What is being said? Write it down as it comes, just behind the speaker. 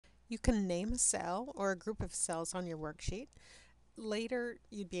You can name a cell or a group of cells on your worksheet. Later,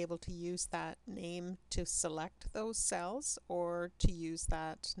 you'd be able to use that name to select those cells or to use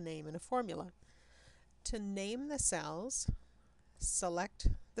that name in a formula. To name the cells, select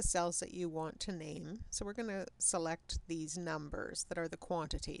the cells that you want to name. So we're going to select these numbers that are the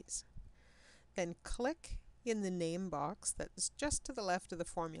quantities. Then click in the name box that's just to the left of the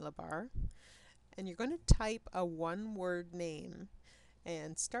formula bar, and you're going to type a one-word name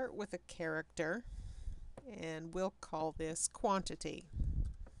and start with a character, and we'll call this quantity.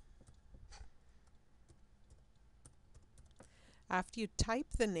 After you type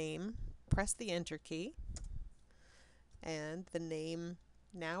the name, press the enter key, and the name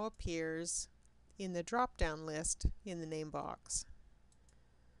now appears in the drop-down list in the name box.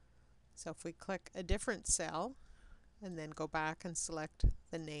 So if we click a different cell and then go back and select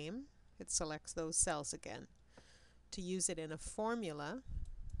the name, it selects those cells again. To use it in a formula,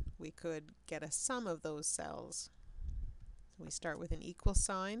 we could get a sum of those cells. So we start with an equal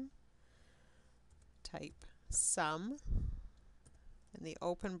sign, type sum in the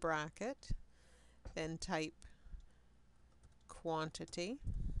open bracket, then type quantity,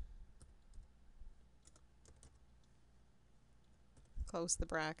 close the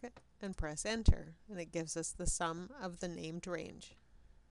bracket, and press enter, and it gives us the sum of the named range.